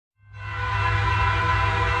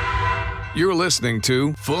You're listening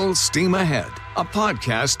to Full Steam Ahead, a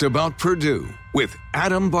podcast about Purdue with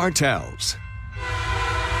Adam Bartels.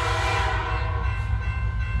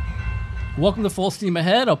 Welcome to Full Steam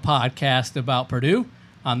Ahead, a podcast about Purdue.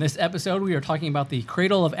 On this episode, we are talking about the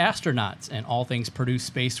Cradle of Astronauts and all things Purdue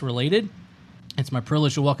space related. It's my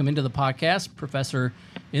privilege to welcome into the podcast Professor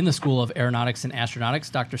in the School of Aeronautics and Astronautics,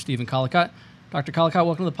 Dr. Stephen Collicott. Dr. Collicott,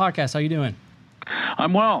 welcome to the podcast. How are you doing?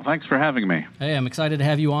 I'm well. Thanks for having me. Hey, I'm excited to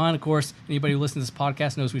have you on. Of course, anybody who listens to this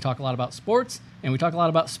podcast knows we talk a lot about sports and we talk a lot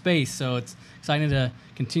about space. So it's exciting to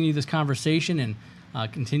continue this conversation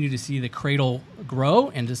and continue to see the Cradle grow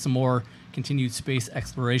and just some more continued space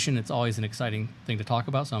exploration. It's always an exciting thing to talk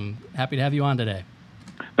about. So I'm happy to have you on today.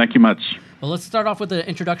 Thank you much. Well, let's start off with an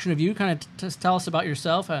introduction of you. Kind of just tell us about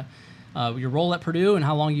yourself, your role at Purdue, and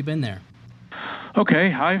how long you've been there.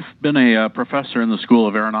 Okay, I've been a professor in the School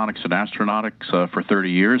of Aeronautics and Astronautics for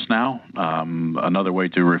 30 years now. Another way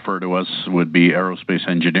to refer to us would be aerospace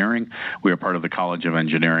engineering. We are part of the College of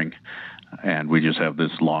Engineering, and we just have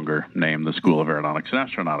this longer name, the School of Aeronautics and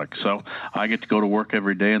Astronautics. So I get to go to work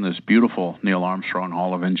every day in this beautiful Neil Armstrong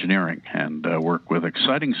Hall of Engineering and work with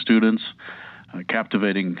exciting students,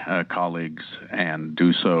 captivating colleagues, and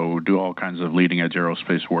do all kinds of leading-edge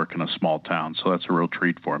aerospace work in a small town. So that's a real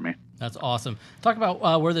treat for me. That's awesome. Talk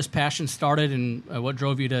about where this passion started and what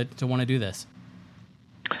drove you to want to do this.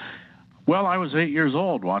 Well, I was 8 years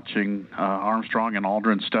old watching Armstrong and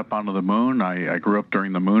Aldrin step onto the moon. I grew up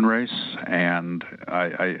during the moon race, and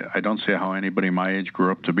I don't see how anybody my age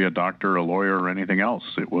grew up to be a doctor, a lawyer, or anything else.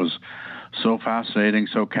 It was so fascinating,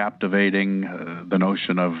 so captivating, the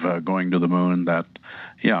notion of going to the moon that,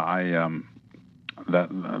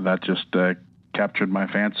 that just captured my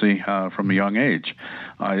fancy from a young age.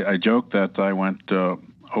 I joke that I went 0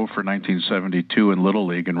 for 1972 in Little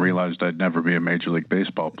League and realized I'd never be a Major League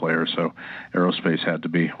Baseball player, so aerospace had to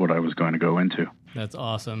be what I was going to go into. That's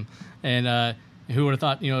awesome. And who would have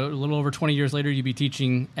thought, a little over 20 years later, you'd be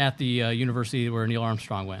teaching at the university where Neil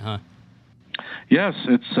Armstrong went, huh? Yes,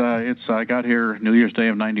 I got here New Year's Day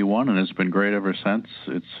of '91, and it's been great ever since.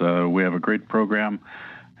 We have a great program.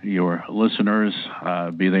 Your listeners,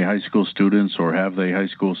 be they high school students or have they high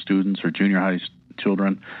school students or junior high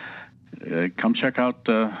children, come check out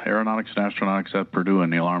Aeronautics and Astronautics at Purdue and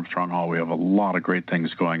Neil Armstrong Hall. We have a lot of great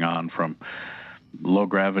things going on, from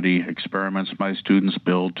low-gravity experiments my students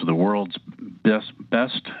build to the world's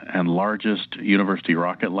best and largest university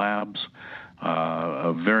rocket labs,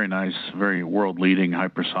 a very nice, very world-leading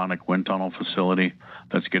hypersonic wind tunnel facility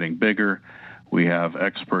that's getting bigger. We have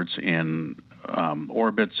experts in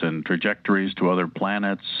orbits and trajectories to other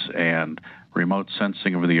planets and remote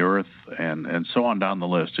sensing of the Earth, and so on down the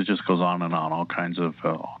list. It just goes on and on. All kinds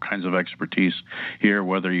of expertise here,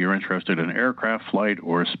 whether you're interested in aircraft flight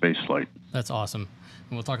or space flight. That's awesome.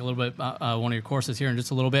 And we'll talk a little bit about one of your courses here in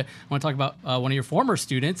just a little bit. I want to talk about one of your former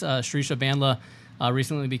students, Sirisha Bandla.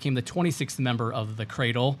 Recently became the 26th member of the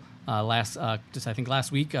Cradle. Last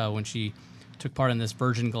week when she took part in this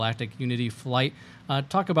Virgin Galactic Unity flight.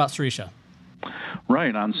 Talk about Sirisha.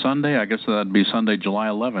 Right. On Sunday, I guess that'd be Sunday, July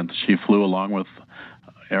 11th, she flew along with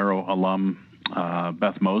Aero alum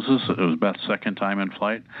Beth Moses. It was Beth's second time in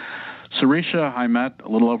flight. Sirisha I met a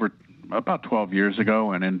little over about 12 years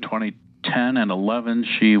ago, and in 2010 and 11,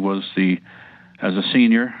 she was as a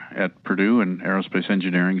senior at Purdue in aerospace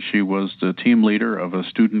engineering, she was the team leader of a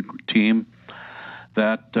student team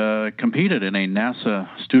that competed in a NASA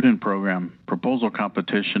student program proposal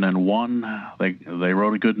competition and won. They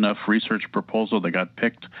wrote a good enough research proposal. They got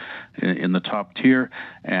picked in the top tier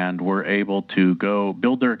and were able to go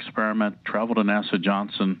build their experiment, travel to NASA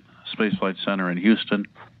Johnson Space Flight Center in Houston,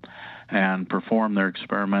 and perform their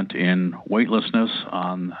experiment in weightlessness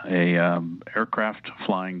on a aircraft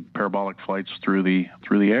flying parabolic flights through the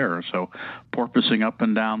air. So porpoising up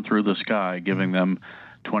and down through the sky, giving them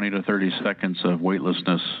 20 to 30 seconds of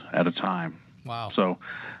weightlessness at a time. Wow. So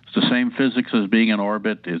it's the same physics as being in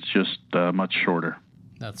orbit. It's just much shorter.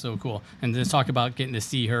 That's so cool. And just talk about getting to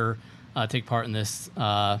see her take part in this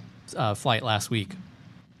flight last week.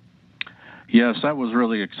 Yes, that was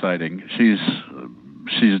really exciting.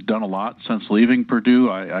 She's done a lot since leaving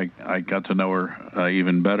Purdue. I got to know her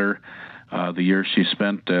even better the year she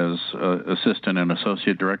spent as assistant and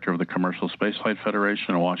associate director of the Commercial Spaceflight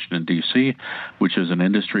Federation in Washington, D.C., which is an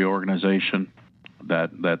industry organization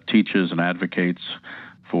that teaches and advocates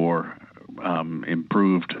for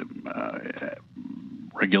improved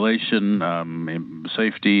regulation,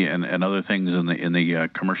 safety, and other things in the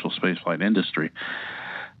commercial spaceflight industry.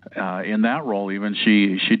 In that role, even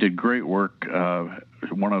she did great work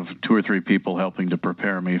one of 2 or 3 people helping to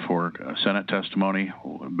prepare me for Senate testimony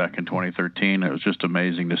back in 2013. It was just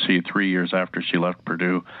amazing to see 3 years after she left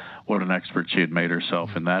Purdue what an expert she had made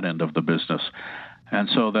herself in that end of the business. And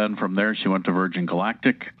so then from there she went to Virgin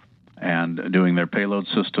Galactic and doing their payload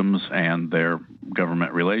systems and their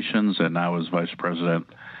government relations, and now is vice president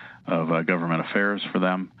of government affairs for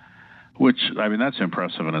them, which, I mean, that's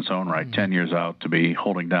impressive in its own right. 10 years out to be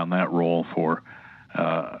holding down that role for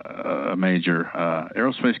a major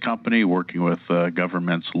aerospace company, working with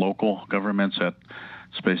governments, local governments at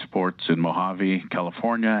spaceports in Mojave,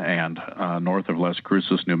 California, and north of Las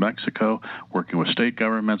Cruces, New Mexico, working with state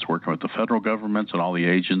governments, working with the federal governments and all the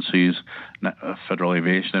agencies, Federal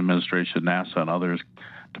Aviation Administration, NASA, and others,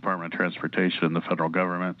 Department of Transportation, and the federal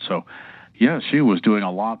government. So, yeah, she was doing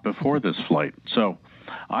a lot before this flight. So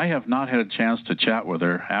I have not had a chance to chat with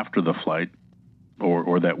her after the flight,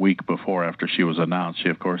 or that week before after she was announced. She,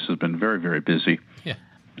 of course, has been very, very busy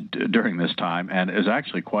during this time, and is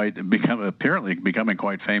actually apparently becoming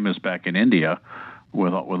quite famous back in India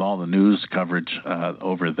with all the news coverage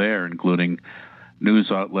over there, including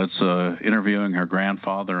news outlets interviewing her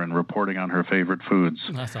grandfather and reporting on her favorite foods.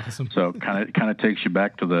 That's awesome. So kind of takes you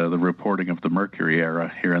back to the reporting of the Mercury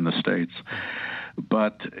era here in the States.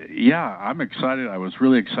 But yeah, I'm excited. I was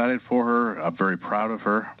really excited for her. I'm very proud of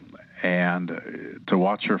her. And to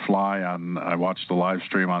watch her fly I watched the live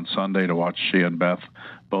stream on Sunday to watch she and Beth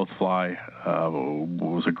both fly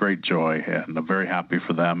was a great joy, and I'm very happy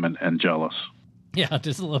for them and jealous. Yeah,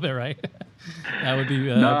 just a little bit, right? That would be.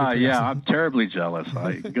 Awesome. I'm terribly jealous.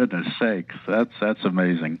 Goodness sakes, that's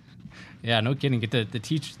amazing. Yeah, no kidding. Get to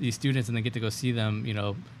teach these students and then get to go see them,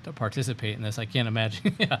 to participate in this. I can't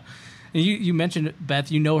imagine. Yeah. And you mentioned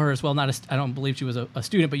Beth. You know her as well. I don't believe she was a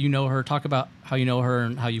student, but you know her. Talk about how you know her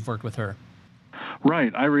and how you've worked with her.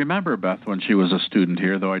 Right. I remember Beth when she was a student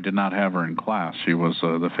here, though I did not have her in class. She was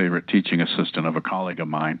the favorite teaching assistant of a colleague of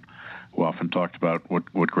mine who often talked about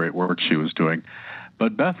what great work she was doing.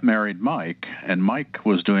 But Beth married Mike, and Mike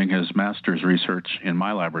was doing his master's research in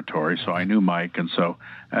my laboratory, so I knew Mike. And so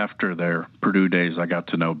after their Purdue days, I got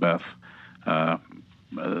to know Beth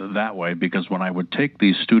that way, because when I would take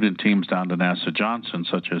these student teams down to NASA Johnson,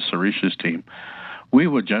 such as Sirisha's team, we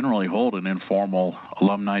would generally hold an informal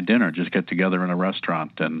alumni dinner, just get together in a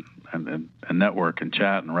restaurant and network and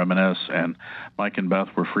chat and reminisce. And Mike and Beth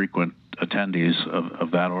were frequent attendees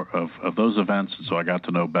of those events, and so I got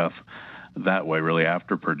to know Beth that way, really,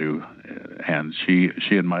 after Purdue. And she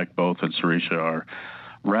and Mike both, and Sirisha, are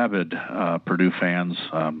rabid Purdue fans,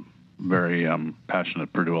 very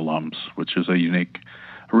passionate Purdue alums, which is a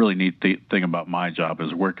really neat thing about my job,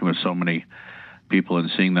 is working with so many people and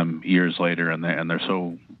seeing them years later, and they're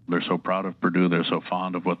so proud of Purdue. They're so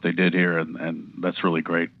fond of what they did here, and that's really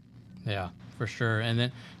great. Yeah, for sure. And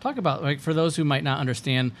then talk about, for those who might not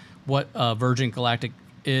understand what Virgin Galactic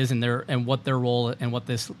is and what their role and what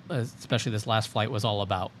this, especially this last flight, was all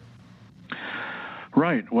about.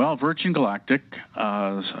 Right. Well, Virgin Galactic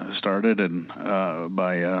started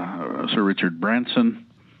by Sir Richard Branson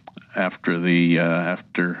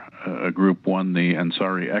after a group won the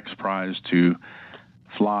Ansari X Prize to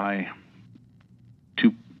fly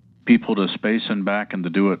 2 people to space and back, and to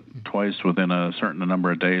do it twice within a certain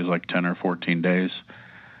number of days, like 10 or 14 days.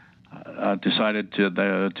 Decided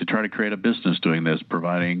to try to create a business doing this,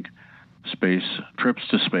 providing trips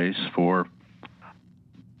to space for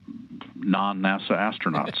non-NASA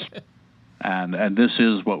astronauts. and this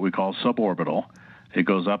is what we call suborbital. It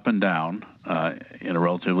goes up and down in a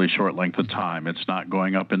relatively short length of time. It's not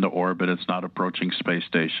going up into orbit. It's not approaching space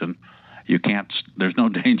station. There's no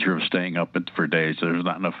danger of staying up for days. There's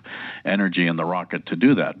not enough energy in the rocket to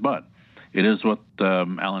do that. But it is what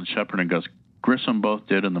Alan Shepard and Gus Grissom both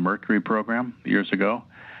did in the Mercury program years ago.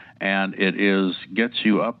 And it gets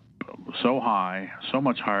you up so high, so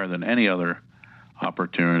much higher than any other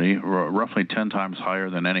opportunity, roughly 10 times higher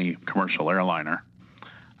than any commercial airliner,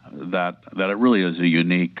 that it really is a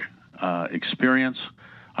unique experience,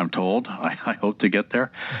 I'm told. I hope to get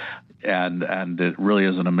there. And it really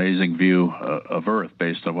is an amazing view of Earth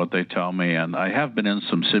based on what they tell me. And I have been in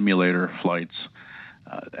some simulator flights,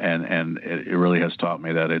 and it really has taught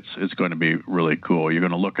me that it's going to be really cool. You're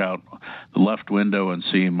going to look out the left window and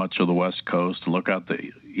see much of the West Coast, and look out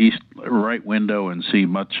the right window and see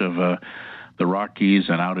much of the Rockies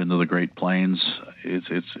and out into the Great Plains.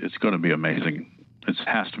 It's going to be amazing. It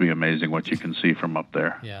has to be amazing what you can see from up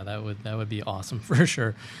there. Yeah, that would be awesome for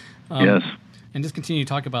sure. Yes. And just continue to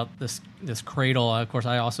talk about this cradle. Of course,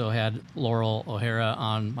 I also had Laurel O'Hara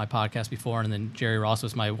on my podcast before, and then Jerry Ross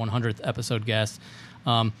was my 100th episode guest.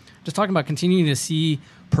 Just talking about continuing to see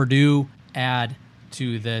Purdue add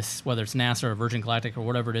to this, whether it's NASA or Virgin Galactic or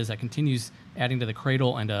whatever it is that continues adding to the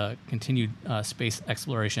cradle and continued space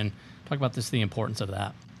exploration. Talk about this, the importance of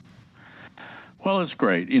that. Well, it's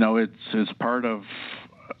great. It's part of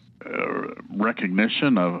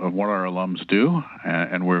recognition of what our alums do,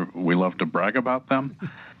 and we love to brag about them.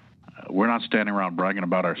 We're not standing around bragging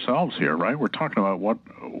about ourselves here, right? We're talking about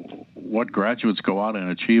what graduates go out and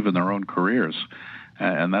achieve in their own careers,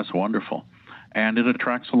 and that's wonderful. And it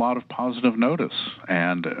attracts a lot of positive notice.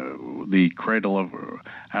 And the Cradle of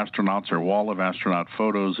Astronauts, or Wall of Astronaut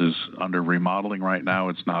Photos, is under remodeling right now.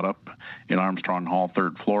 It's not up in Armstrong Hall,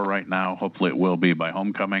 3rd floor right now. Hopefully it will be by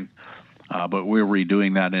homecoming. But we're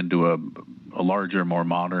redoing that into a larger, more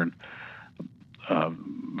modern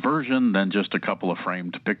version than just a couple of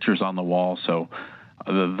framed pictures on the wall. So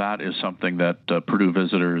that is something that Purdue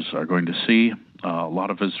visitors are going to see. A lot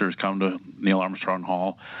of visitors come to Neil Armstrong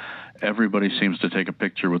Hall. Everybody seems to take a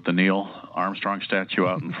picture with the Neil Armstrong statue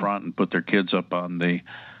out in front and put their kids up on the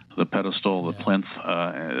pedestal, the plinth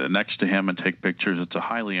next to him, and take pictures. It's a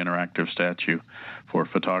highly interactive statue for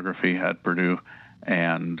photography at Purdue,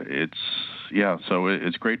 and so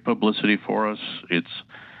it's great publicity for us. It's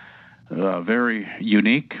very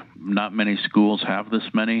unique. Not many schools have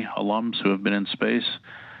this many alums who have been in space.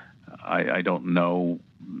 I don't know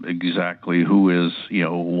exactly who is,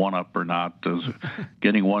 one up or not. Does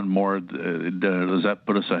getting one more, does that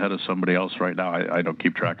put us ahead of somebody else right now? I don't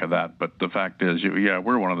keep track of that. But the fact is,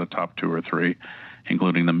 we're one of the top 2 or 3,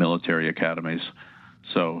 including the military academies.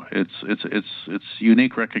 So it's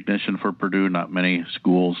unique recognition for Purdue. Not many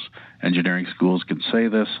schools, engineering schools, can say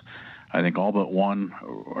this. I think all but one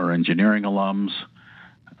are engineering alums,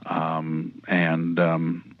 and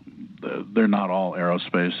they're not all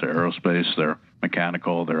aerospace. They're aerospace, they're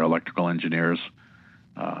mechanical, they're electrical engineers,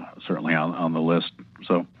 certainly on the list.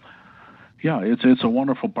 So, it's a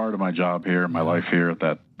wonderful part of my job here, my life here,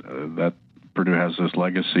 that Purdue has this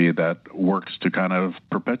legacy that works to kind of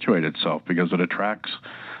perpetuate itself because it attracts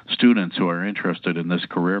students who are interested in this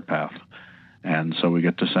career path. And so we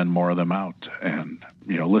get to send more of them out and,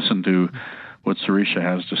 listen to what Sirisha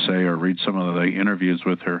has to say or read some of the interviews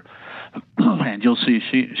with her. And you'll see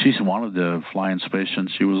she's wanted to fly in space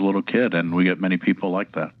since she was a little kid, and we get many people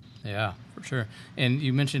like that. Yeah, for sure. And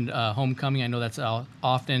you mentioned homecoming. I know that's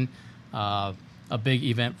often a big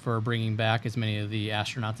event for bringing back as many of the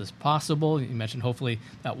astronauts as possible. You mentioned hopefully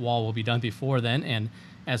that wall will be done before then, and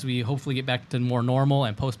as we hopefully get back to more normal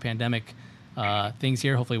and post-pandemic things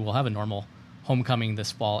here, hopefully we'll have a normal homecoming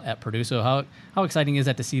this fall at Purdue. So how exciting is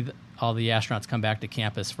that to see all the astronauts come back to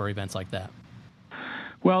campus for events like that?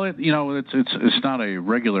 Well, it's not a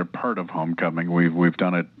regular part of homecoming. We've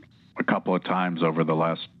done it a couple of times over the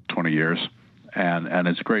last 20 years, and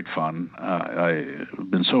it's great fun.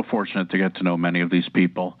 I've been so fortunate to get to know many of these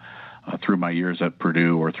people through my years at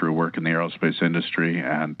Purdue or through work in the aerospace industry,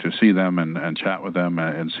 and to see them and chat with them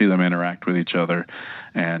and see them interact with each other,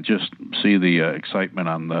 and just see the excitement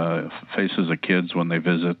on the faces of kids when they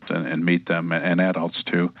visit and meet them, and adults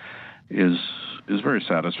too, is very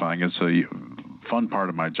satisfying. It's a fun part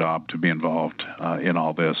of my job to be involved in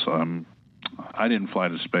all this. I didn't fly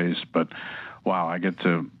to space, but wow, I get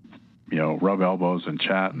to rub elbows and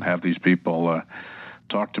chat and have these people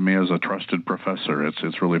talk to me as a trusted professor.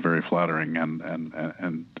 It's really very flattering,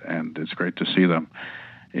 and it's great to see them.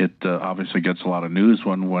 It obviously gets a lot of news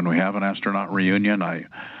when we have an astronaut reunion.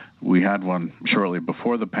 We had one shortly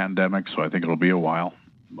before the pandemic, so I think it'll be a while,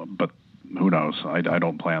 but who knows? I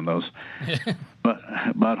don't plan those.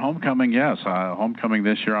 But homecoming, yes. Homecoming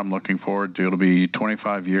this year, I'm looking forward to. It'll be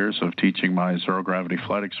 25 years of teaching my zero-gravity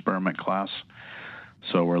flight experiment class.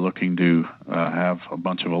 So we're looking to have a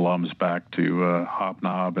bunch of alums back to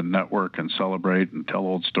hobnob and network and celebrate and tell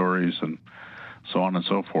old stories and so on and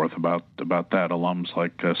so forth about that. Alums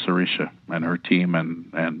like Sirisha and her team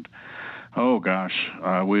and oh gosh,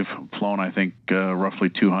 we've flown I think roughly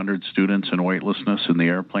 200 students in weightlessness in the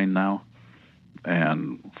airplane now,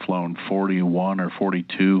 and flown 41 or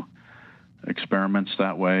 42 experiments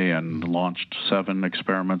that way, and launched 7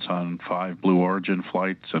 experiments on 5 Blue Origin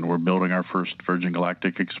flights, and we're building our first Virgin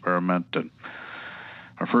Galactic experiment and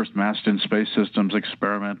our first Mast in Space Systems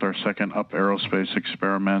experiment, our second Up Aerospace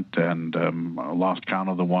experiment, and I lost count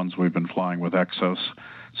of the ones we've been flying with Exos.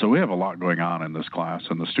 So we have a lot going on in this class,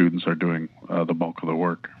 and the students are doing the bulk of the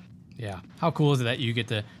work. Yeah. How cool is it that you get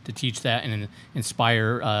to teach that and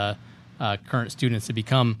inspire current students to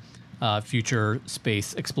become future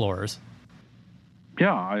space explorers?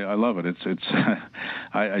 Yeah, I love it. It's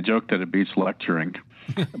I joke that it beats lecturing,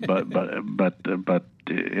 but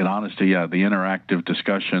in honesty, yeah, the interactive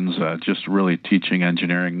discussions, just really teaching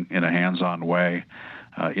engineering in a hands-on way,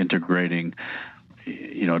 integrating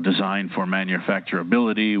designed for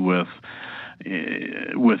manufacturability with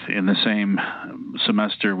in the same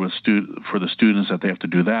semester for the students that they have to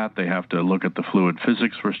do that. They have to look at the fluid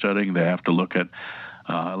physics we're studying. They have to look at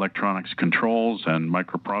electronics controls and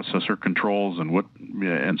microprocessor controls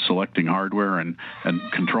and selecting hardware and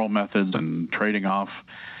control methods and trading off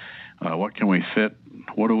what can we fit.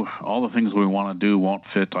 All the things we want to do won't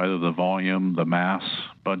fit either the volume, the mass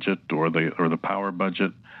budget, or the power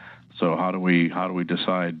budget. So how do we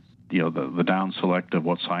decide the down select of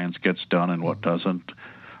what science gets done and what doesn't,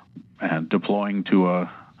 and deploying to a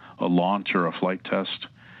launch or a flight test,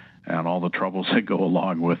 and all the troubles that go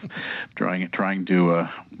along with trying to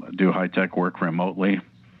do high-tech work remotely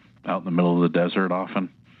out in the middle of the desert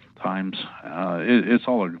oftentimes. It's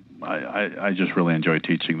all I just really enjoy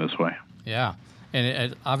teaching this way. Yeah,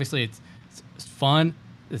 and obviously it's fun,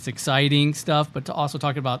 it's exciting stuff, but to also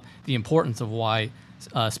talk about the importance of why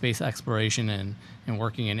space exploration and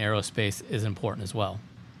working in aerospace is important as well.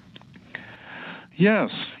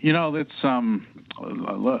 Yes, it's.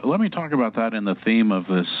 Let me talk about that in the theme of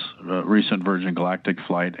this recent Virgin Galactic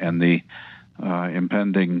flight and the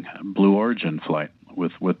impending Blue Origin flight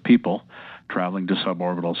with people traveling to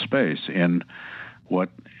suborbital space in what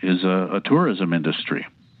is a tourism industry.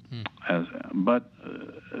 But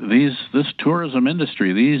this tourism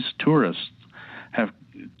industry, these tourists have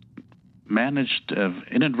managed,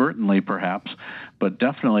 inadvertently perhaps, but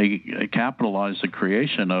definitely capitalized the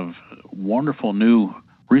creation of wonderful new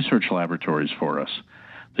research laboratories for us.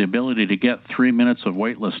 The ability to get 3 minutes of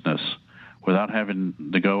weightlessness without having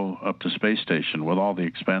to go up to space station with all the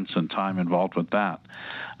expense and time involved with that.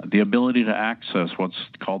 The ability to access what's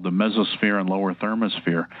called the mesosphere and lower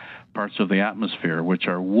thermosphere, parts of the atmosphere, which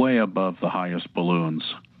are way above the highest balloons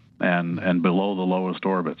and below the lowest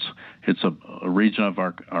orbits. It's a region of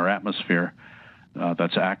our atmosphere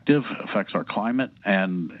that's active, affects our climate,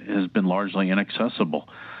 and has been largely inaccessible.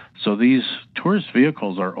 So these tourist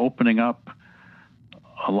vehicles are opening up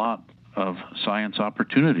a lot of science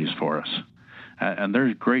opportunities for us. And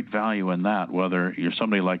there's great value in that. Whether you're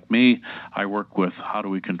somebody like me, I work with how do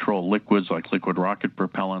we control liquids like liquid rocket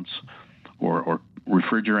propellants or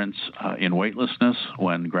refrigerants in weightlessness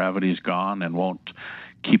when gravity's gone and won't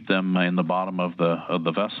keep them in the bottom of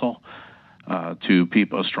the vessel. To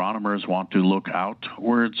people, astronomers want to look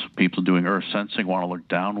outwards. People doing Earth sensing want to look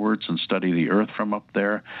downwards and study the Earth from up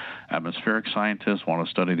there. Atmospheric scientists want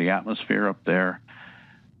to study the atmosphere up there.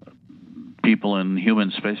 People in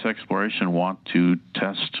human space exploration want to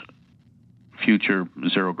test future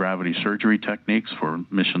zero-gravity surgery techniques for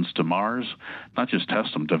missions to Mars. Not just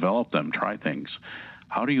test them, develop them, try things.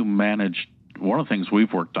 How do you manage? One of the things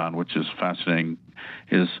we've worked on, which is fascinating,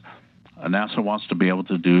 is NASA wants to be able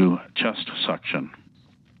to do chest suction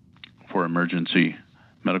for emergency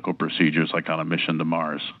medical procedures, like on a mission to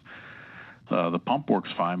Mars. The pump works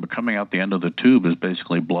fine, but coming out the end of the tube is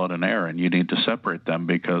basically blood and air, and you need to separate them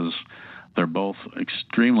because they're both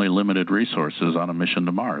extremely limited resources on a mission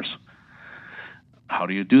to Mars. How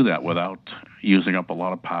do you do that without using up a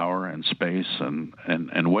lot of power and space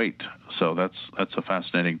and weight? So that's a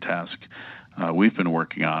fascinating task we've been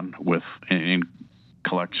working on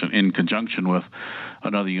in conjunction with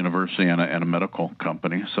another university and a medical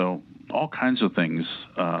company. So all kinds of things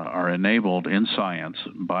are enabled in science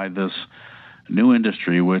by this new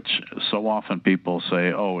industry, which so often people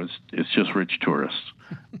say, oh, it's just rich tourists.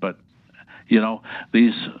 But,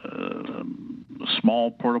 these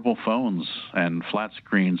small portable phones and flat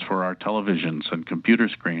screens for our televisions and computer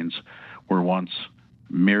screens were once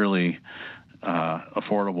merely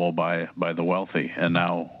affordable by the wealthy, and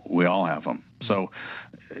now we all have them. So,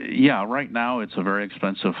 yeah, right now it's a very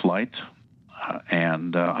expensive flight,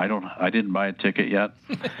 and I didn't buy a ticket yet,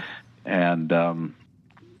 and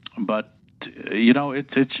but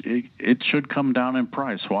it should come down in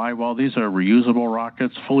price. Why? Well, these are reusable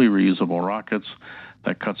rockets, fully reusable rockets.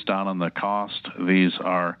 That cuts down on the cost. These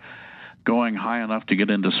are going high enough to get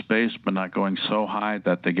into space, but not going so high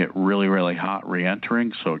that they get really, really hot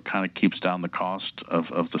re-entering. So it kind of keeps down the cost of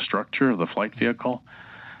the structure of the flight vehicle.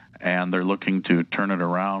 And they're looking to turn it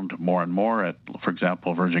around more and more at, for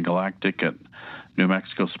example, Virgin Galactic at New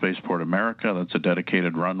Mexico Spaceport America. That's a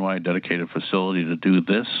dedicated runway, dedicated facility to do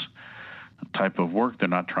this type of work. They're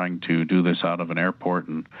not trying to do this out of an airport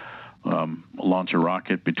and launch a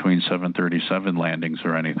rocket between 737 landings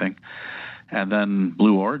or anything. And then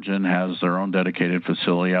Blue Origin has their own dedicated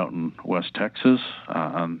facility out in West Texas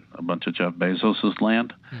on a bunch of Jeff Bezos'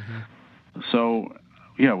 land. Mm-hmm. So,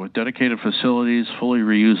 yeah, with dedicated facilities, fully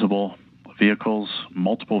reusable vehicles,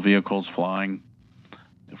 multiple vehicles flying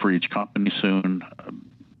for each company soon,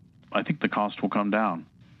 I think the cost will come down.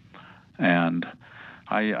 And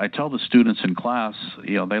I tell the students in class,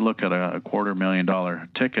 they look at a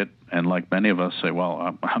 $250,000 ticket, and like many of us say,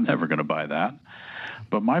 well, I'm never going to buy that.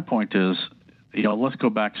 But my point is, let's go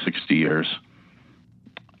back 60 years.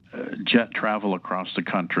 Jet travel across the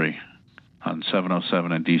country on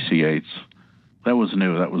 707 and DC-8s, that was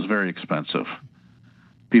new. That was very expensive.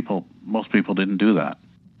 Most people didn't do that.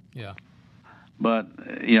 Yeah. But,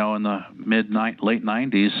 in the late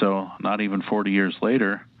 90s, so not even 40 years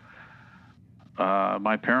later,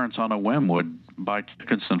 my parents on a whim would buy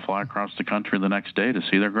tickets and fly across the country the next day to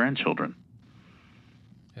see their grandchildren.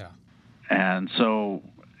 Yeah. And so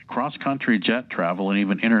cross-country jet travel and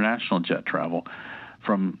even international jet travel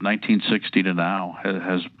from 1960 to now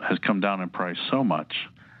has come down in price so much.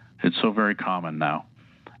 It's so very common now.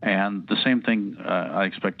 And the same thing I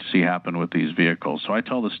expect to see happen with these vehicles. So I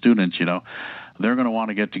tell the students, they're going to want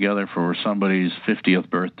to get together for somebody's 50th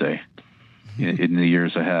birthday in the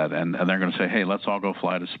years ahead. And they're going to say, hey, let's all go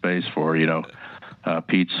fly to space for,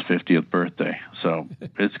 Pete's 50th birthday. So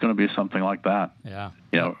it's going to be something like that. Yeah.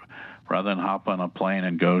 Rather than hop on a plane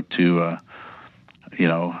and go to,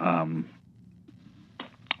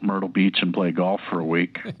 Myrtle Beach and play golf for a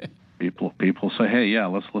week, people say, hey, yeah,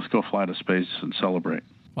 let's go fly to space and celebrate.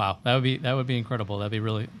 Wow, that would be incredible. That'd be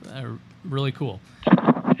really really cool.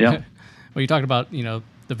 Yeah. Well, you talked about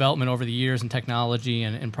development over the years and technology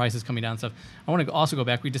and prices coming down and stuff. I want to also go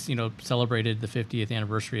back. We just celebrated the 50th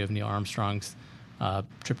anniversary of Neil Armstrong's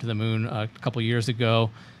trip to the moon a couple years ago.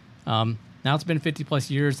 Now it's been 50 plus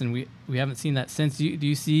years, and we haven't seen that since. Do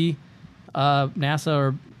you see NASA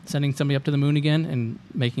or sending somebody up to the moon again and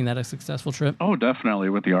making that a successful trip? Oh, definitely,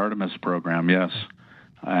 with the Artemis program, yes.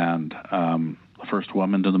 And the first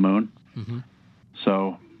woman to the moon. Mm-hmm.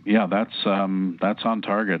 So, yeah, that's on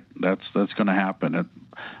target. That's going to happen. It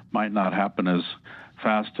might not happen as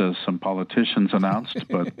fast as some politicians announced,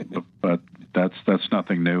 but that's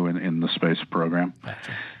nothing new in the space program.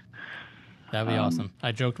 Gotcha. That'd be awesome.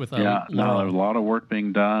 I joked with there's a lot of work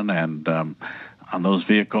being done, and on those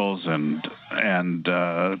vehicles, and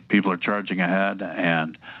people are charging ahead,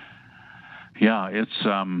 and yeah, it's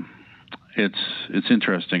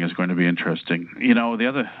interesting. It's going to be interesting. The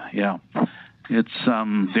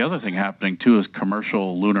other thing happening too is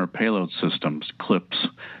commercial lunar payload systems, CLPS,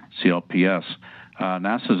 CLPS.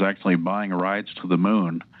 NASA is actually buying rides to the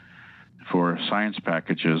moon for science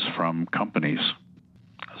packages from companies.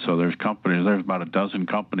 So there's about a dozen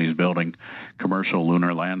companies building commercial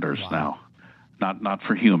lunar landers now. Not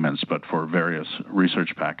for humans, but for various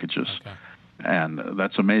research packages. Okay. And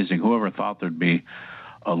that's amazing. Whoever thought there'd be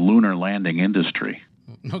a lunar landing industry?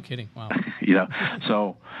 No kidding. Wow.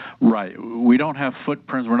 So, right. We don't have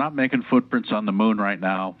footprints. We're not making footprints on the moon right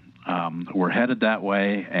now. We're headed that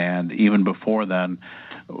way, and even before then,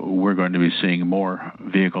 we're going to be seeing more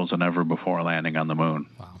vehicles than ever before landing on the moon.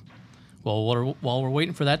 Wow. Well, while we're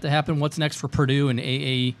waiting for that to happen, what's next for Purdue and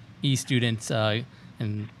AAE students and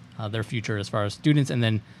their future as far as students and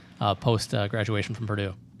then post graduation from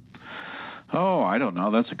Purdue? Oh, I don't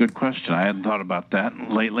know. That's a good question. I hadn't thought about that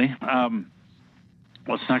lately.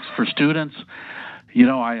 What's next for students?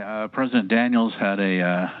 President Daniels had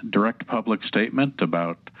a direct public statement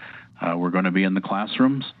about we're going to be in the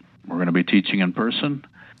classrooms. We're going to be teaching in person.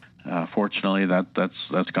 Fortunately,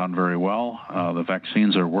 that's gone very well. The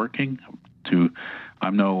vaccines are working.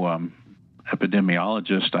 I'm no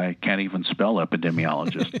epidemiologist. I can't even spell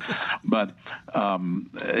epidemiologist. But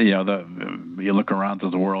you look around to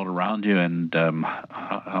the world around you, and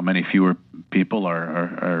how many fewer people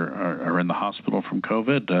are in the hospital from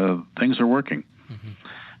COVID. Things are working,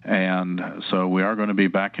 and so we are going to be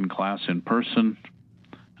back in class in person,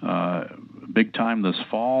 big time this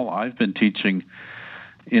fall. I've been teaching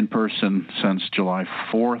in person since July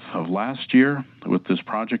 4th of last year with this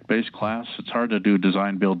project-based class. It's hard to do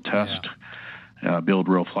design, build, test. Build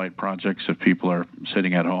real flight projects if people are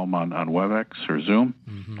sitting at home on WebEx or Zoom.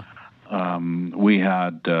 Mm-hmm. We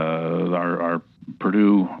had our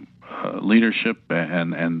Purdue leadership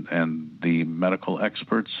and the medical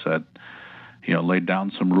experts that laid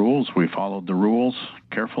down some rules. We followed the rules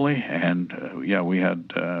carefully, and we had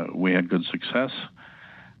good success.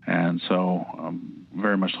 And so I'm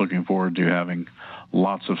very much looking forward to having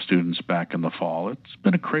lots of students back in the fall. It's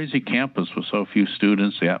been a crazy campus with so few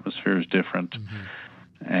students. The atmosphere is different.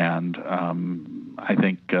 Mm-hmm. And I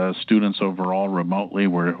think students overall remotely,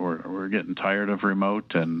 we're getting tired of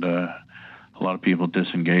remote, and a lot of people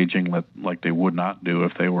disengaging like they would not do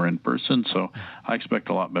if they were in person. So I expect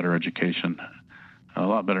a lot better education, a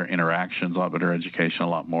lot better interactions, a lot better education, a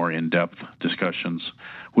lot more in-depth discussions,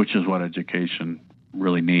 which is what education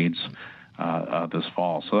really needs. this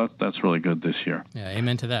fall. So that's really good this year. Yeah,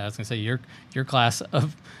 amen to that. I was going to say your class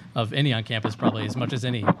of any on campus, probably as much as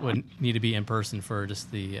any, would need to be in person for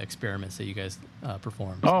just the experiments that you guys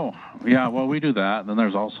perform. Oh, yeah. Well, we do that. And then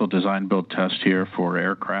there's also design build test here for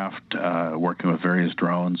aircraft, working with various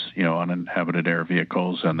drones, uninhabited air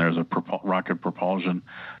vehicles. And there's a rocket propulsion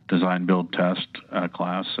design build test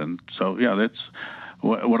class. And so, yeah, that's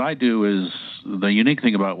what I do. Is the unique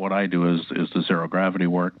thing about what I do is the zero gravity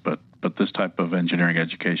work, but this type of engineering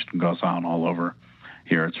education goes on all over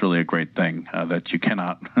here. It's really a great thing that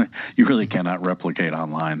you really cannot replicate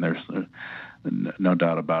online. There's no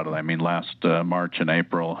doubt about it. I mean, last March and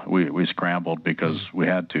April, we scrambled because we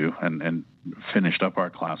had to, and finished up our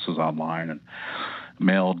classes online and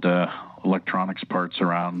mailed electronics parts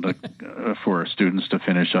around for students to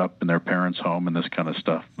finish up in their parents' home and this kind of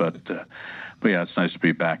stuff. But yeah, it's nice to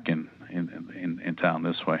be back in town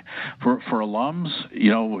this way. For alums,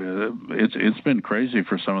 it's been crazy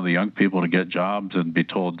for some of the young people to get jobs and be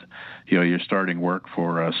told, you're starting work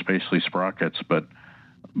for Spacely Sprockets, but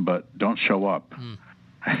don't show up.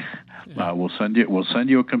 Yeah. We'll send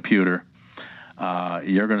you a computer.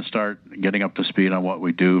 You're going to start getting up to speed on what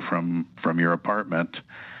we do from your apartment,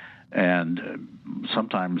 and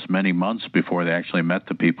sometimes many months before they actually met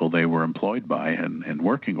the people they were employed by and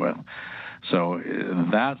working with. So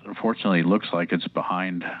that, unfortunately, looks like it's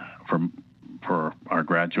behind for our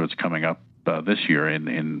graduates coming up this year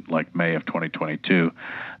in like May of 2022.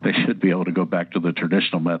 They should be able to go back to the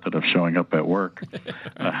traditional method of showing up at work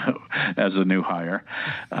as a new hire,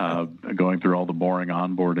 going through all the boring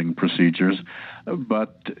onboarding procedures.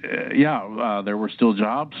 But there were still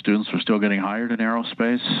jobs. Students were still getting hired in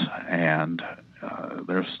aerospace, and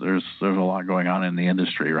there's a lot going on in the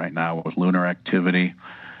industry right now with lunar activity.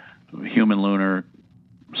 Human lunar,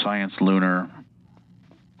 science lunar,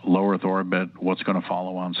 low Earth orbit, what's going to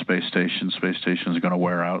follow on space station. Space station is going to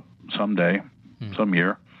wear out someday, some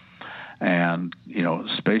year. And,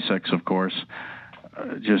 SpaceX, of course,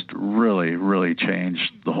 just really, really changed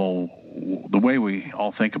the way we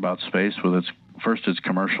all think about space with its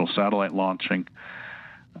commercial satellite launching,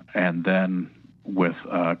 and then with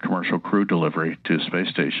commercial crew delivery to space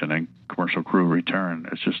station and commercial crew return.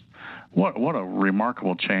 It's just what a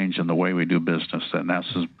remarkable change in the way we do business that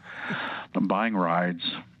NASA's buying rides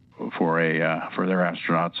for their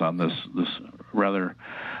astronauts on this rather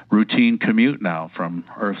routine commute now from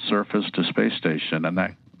Earth's surface to space station. And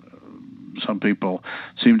that some people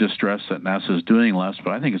seem to stress that NASA is doing less,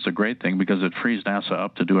 but I think it's a great thing because it frees NASA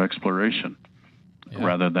up to do exploration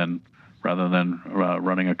rather than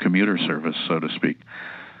running a commuter service, so to speak.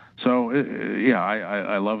 So,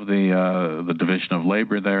 I love the division of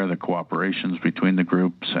labor there, the cooperations between the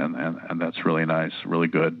groups, and that's really nice, really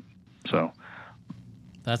good. So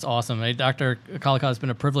that's awesome. Hey, Dr. Collicott, it's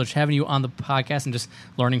been a privilege having you on the podcast and just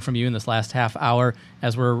learning from you in this last half hour.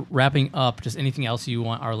 As we're wrapping up, just anything else you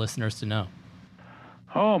want our listeners to know?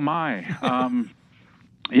 Oh, my.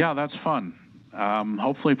 That's fun.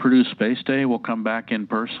 Hopefully Purdue Space Day will come back in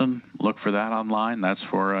person. Look for that online. That's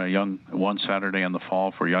for one Saturday in the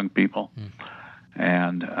fall for young people.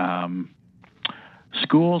 And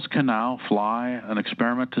schools can now fly an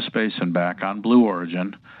experiment to space and back on Blue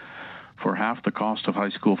Origin for half the cost of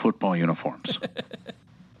high school football uniforms.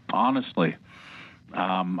 Honestly,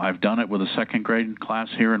 I've done it with a second grade class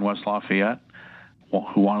here in West Lafayette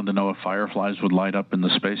who wanted to know if fireflies would light up in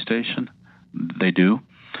the space station. They do.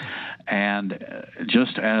 And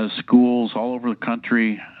just as schools all over the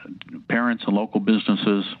country, parents and local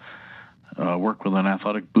businesses work with an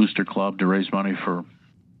athletic booster club to raise money for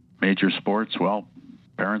major sports, well,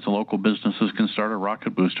 parents and local businesses can start a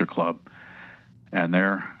rocket booster club, and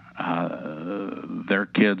their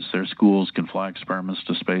kids, their schools can fly experiments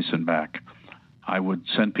to space and back. I would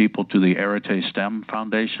send people to the Arete STEM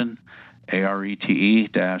Foundation,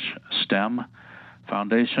 ARETE-STEM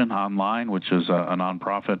Foundation online, which is a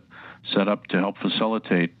nonprofit set up to help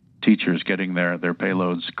facilitate teachers getting their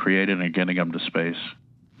payloads created and getting them to space.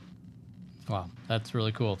 Wow, that's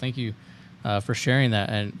really cool. Thank you for sharing that.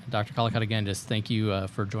 And Dr. Collicott, again, just thank you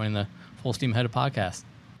for joining the Full Steam Ahead podcast.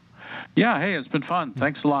 Yeah, hey, it's been fun.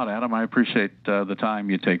 Thanks a lot, Adam. I appreciate the time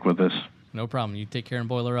you take with this. No problem. You take care and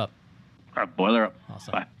boiler up. All right, boiler up.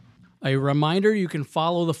 Awesome. Bye. A reminder, you can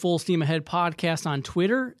follow the Full Steam Ahead podcast on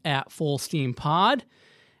Twitter @FullSteamPod.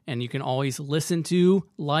 And you can always listen to,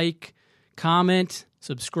 like, comment,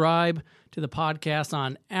 subscribe to the podcast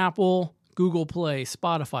on Apple, Google Play,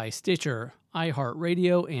 Spotify, Stitcher,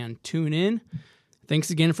 iHeartRadio, and TuneIn. Thanks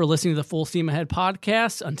again for listening to the Full Steam Ahead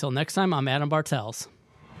podcast. Until next time, I'm Adam Bartels.